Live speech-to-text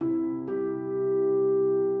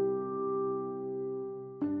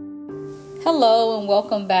Hello and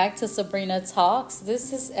welcome back to Sabrina Talks.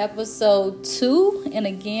 This is episode 2, and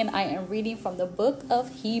again, I am reading from the book of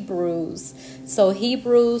Hebrews. So,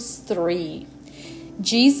 Hebrews 3.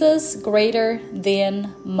 Jesus greater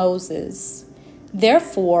than Moses.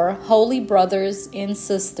 Therefore, holy brothers and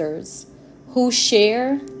sisters who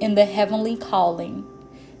share in the heavenly calling,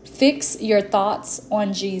 fix your thoughts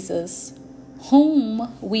on Jesus,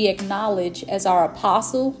 whom we acknowledge as our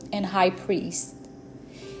apostle and high priest.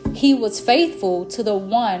 He was faithful to the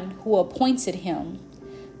one who appointed him,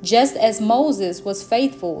 just as Moses was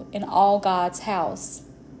faithful in all God's house.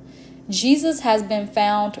 Jesus has been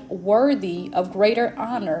found worthy of greater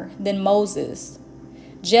honor than Moses,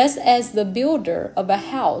 just as the builder of a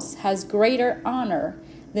house has greater honor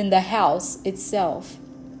than the house itself.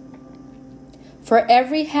 For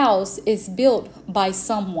every house is built by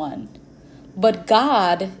someone, but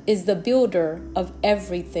God is the builder of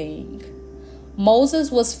everything. Moses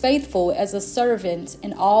was faithful as a servant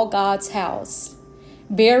in all God's house,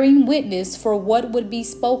 bearing witness for what would be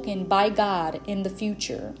spoken by God in the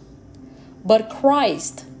future. But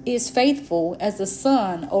Christ is faithful as the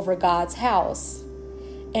son over God's house,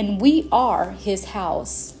 and we are his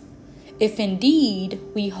house, if indeed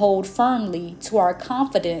we hold firmly to our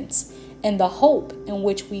confidence and the hope in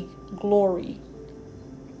which we glory.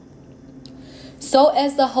 So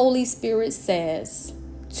as the Holy Spirit says,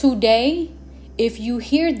 today, if you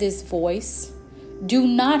hear this voice, do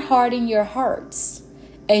not harden your hearts,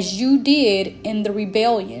 as you did in the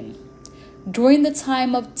rebellion, during the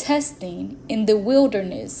time of testing in the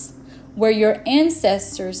wilderness, where your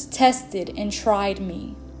ancestors tested and tried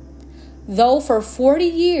me. Though for 40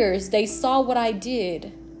 years they saw what I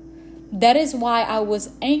did, that is why I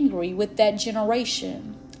was angry with that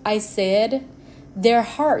generation. I said, their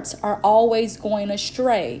hearts are always going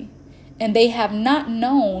astray, and they have not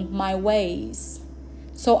known my ways.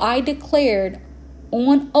 So I declared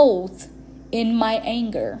on oath in my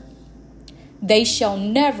anger, they shall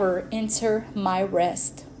never enter my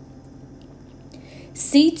rest.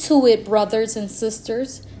 See to it, brothers and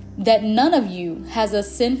sisters, that none of you has a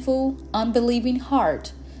sinful, unbelieving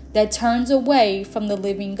heart that turns away from the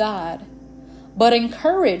living God, but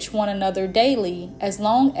encourage one another daily as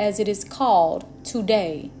long as it is called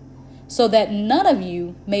today, so that none of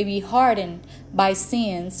you may be hardened by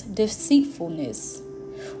sin's deceitfulness.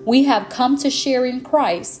 We have come to share in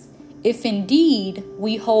Christ, if indeed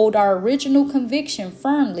we hold our original conviction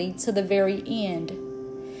firmly to the very end.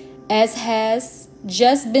 As has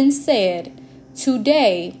just been said,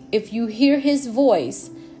 today, if you hear his voice,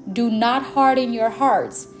 do not harden your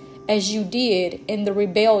hearts as you did in the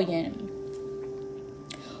rebellion.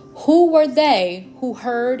 Who were they who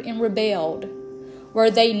heard and rebelled? Were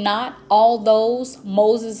they not all those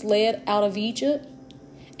Moses led out of Egypt?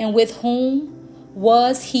 And with whom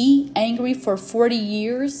was he angry for 40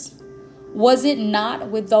 years? Was it not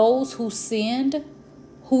with those who sinned,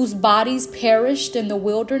 whose bodies perished in the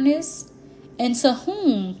wilderness? And to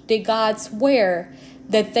whom did God swear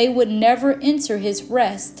that they would never enter his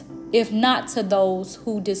rest, if not to those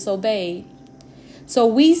who disobeyed? So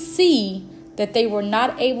we see that they were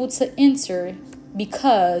not able to enter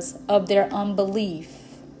because of their unbelief.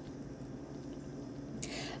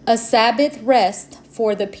 A Sabbath rest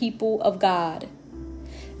for the people of God.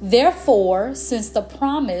 Therefore, since the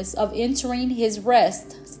promise of entering his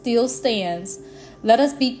rest still stands, let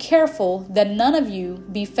us be careful that none of you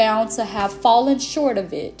be found to have fallen short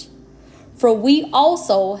of it. For we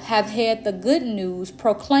also have had the good news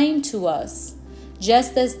proclaimed to us,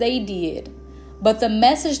 just as they did. But the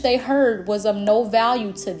message they heard was of no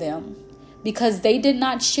value to them, because they did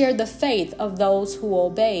not share the faith of those who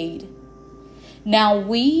obeyed. Now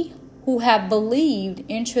we who have believed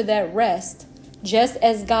enter that rest, just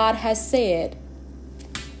as God has said.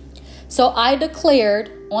 So I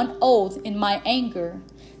declared on oath in my anger,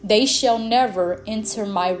 they shall never enter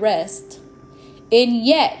my rest. And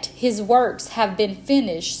yet his works have been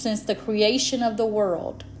finished since the creation of the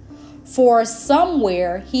world. For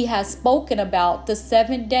somewhere he has spoken about the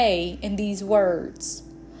seventh day in these words.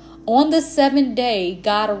 On the seventh day,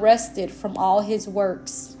 God rested from all his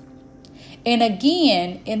works. And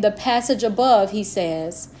again, in the passage above, he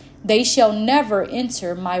says, they shall never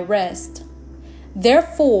enter my rest.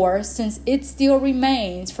 Therefore, since it still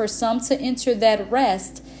remains for some to enter that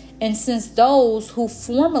rest, and since those who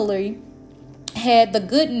formerly had the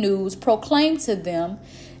good news proclaimed to them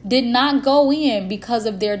did not go in because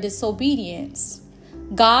of their disobedience,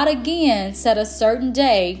 God again set a certain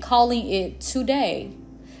day, calling it today.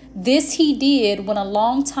 This he did when a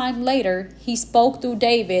long time later he spoke through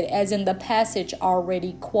David, as in the passage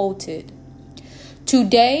already quoted.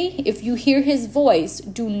 Today, if you hear his voice,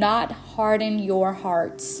 do not harden your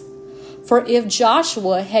hearts. For if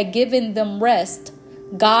Joshua had given them rest,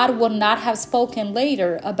 God would not have spoken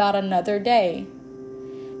later about another day.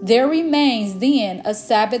 There remains then a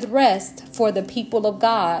Sabbath rest for the people of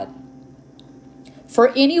God.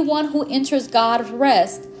 For anyone who enters God's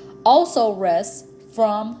rest also rests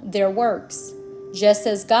from their works, just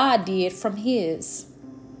as God did from his.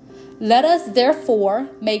 Let us therefore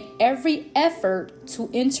make every effort to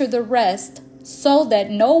enter the rest, so that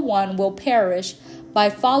no one will perish by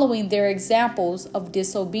following their examples of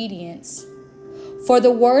disobedience. For the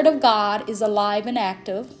word of God is alive and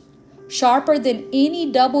active, sharper than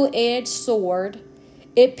any double-edged sword.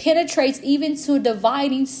 It penetrates even to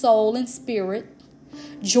dividing soul and spirit,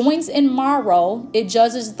 joints and marrow. It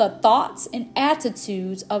judges the thoughts and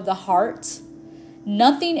attitudes of the heart.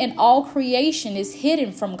 Nothing in all creation is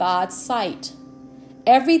hidden from God's sight.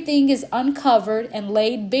 Everything is uncovered and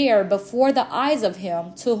laid bare before the eyes of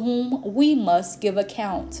him to whom we must give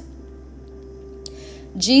account.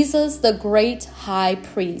 Jesus, the great high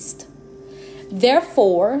priest.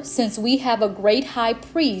 Therefore, since we have a great high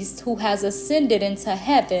priest who has ascended into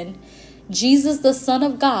heaven, Jesus, the Son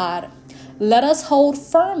of God, let us hold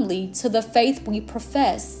firmly to the faith we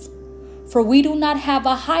profess. For we do not have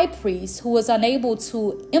a high priest who is unable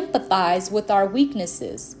to empathize with our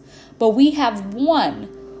weaknesses, but we have one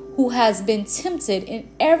who has been tempted in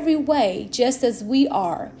every way, just as we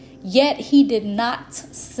are, yet he did not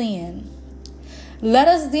sin. Let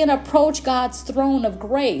us then approach God's throne of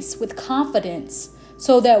grace with confidence,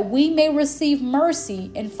 so that we may receive mercy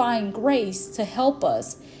and find grace to help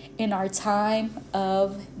us in our time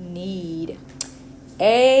of need.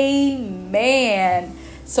 Amen.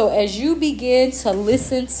 So as you begin to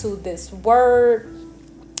listen to this word,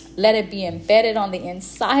 let it be embedded on the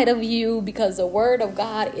inside of you, because the word of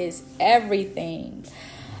God is everything.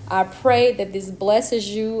 I pray that this blesses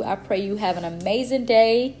you. I pray you have an amazing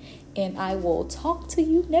day, and I will talk to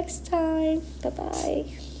you next time.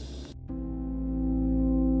 Bye-bye.